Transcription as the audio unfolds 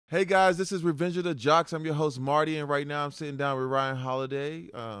Hey guys, this is Revenge of the Jocks. I'm your host Marty, and right now I'm sitting down with Ryan Holiday,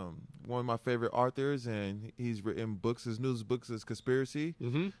 one of my favorite authors, and he's written books. His newest books is Conspiracy,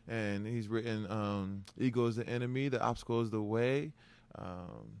 and he's written Ego is the Enemy, The Obstacle is the Way,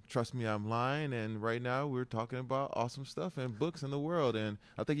 Trust Me, I'm Lying, and right now we're talking about awesome stuff and books in the world, and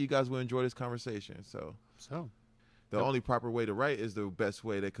I think you guys will enjoy this conversation. So the only proper way to write is the best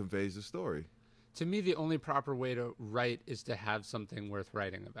way that conveys the story. To me, the only proper way to write is to have something worth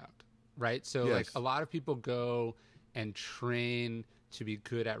writing about, right? So, Yes. like, a lot of people go and train to be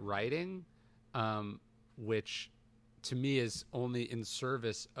good at writing, which to me is only in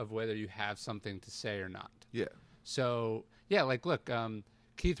service of whether you have something to say or not. Yeah. So, yeah, like, look,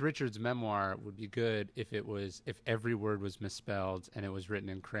 Keith Richards' memoir would be good if every word was misspelled and it was written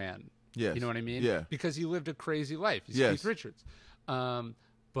in crayon. Yes. You know what I mean? Yeah. Because he lived a crazy life. He's Yes. Keith Richards.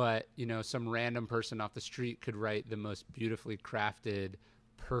 But, you know, some random person off the street could write the most beautifully crafted,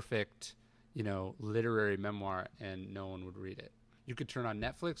 perfect, you know, literary memoir, and no one would read it. You could turn on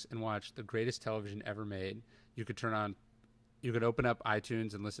Netflix and watch the greatest television ever made. You could open up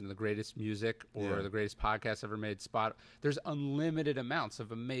iTunes and listen to the greatest music or the greatest podcast ever made. There's unlimited amounts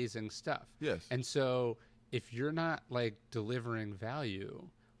of amazing stuff. Yes. And so if you're not, like, delivering value,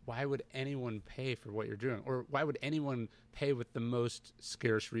 why would anyone pay for what you're doing? Or why would anyone pay with the most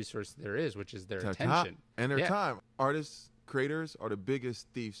scarce resource there is, which is their attention? And their time. Artists, creators are the biggest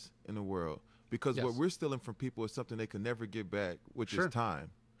thieves in the world because what we're stealing from people is something they can never get back, which is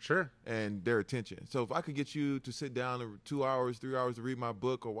time. Sure. And their attention. So if I could get you to sit down 2 hours, 3 hours to read my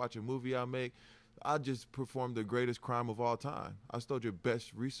book or watch a movie I make, I just performed the greatest crime of all time. I stole your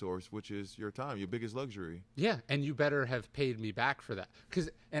best resource, which is your time, your biggest luxury. Yeah, and you better have paid me back for that.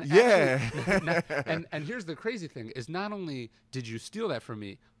 And here's the crazy thing is not only did you steal that from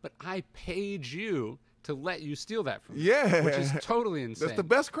me, but I paid you to let you steal that from me. Yeah. Which is totally insane. That's the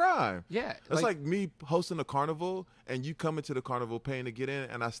best crime. Yeah. It's like me hosting a carnival and you come into the carnival paying to get in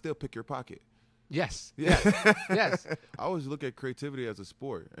and I still pick your pocket. Yes. Yeah. Yes. I always look at creativity as a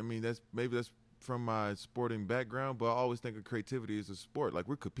sport. I mean, that's from my sporting background, but I always think of creativity as a sport. Like,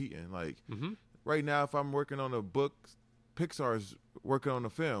 we're competing. Like, right now, if I'm working on a book, Pixar's working on a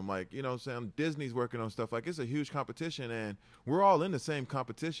film. Like, you know what I'm saying? Disney's working on stuff. Like, it's a huge competition, and we're all in the same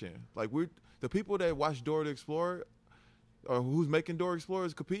competition. Like, the people that watch Dora the Explorer or who's making Dora the Explorer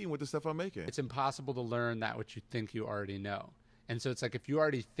is competing with the stuff I'm making. It's impossible to learn that which you think you already know. And so it's like if you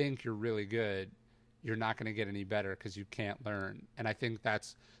already think you're really good, you're not going to get any better because you can't learn. And I think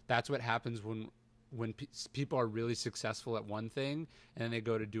that's what happens when people are really successful at one thing and then they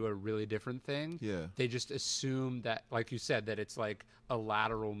go to do a really different thing. Yeah. They just assume that, like you said, that it's like a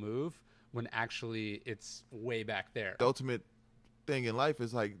lateral move when actually it's way back there. The ultimate thing in life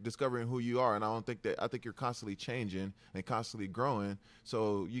is like discovering who you are, and I think you're constantly changing and constantly growing,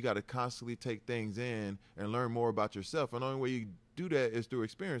 so you got to constantly take things in and learn more about yourself, and the only way you do that is through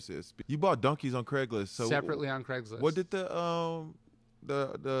experiences. You bought donkeys on Craigslist, so separately on Craigslist. What did the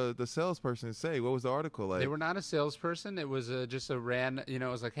salesperson say? What was the article like? They were not a salesperson. It was just a it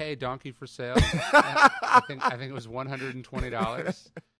was like, hey, donkey for sale. I think it was $120.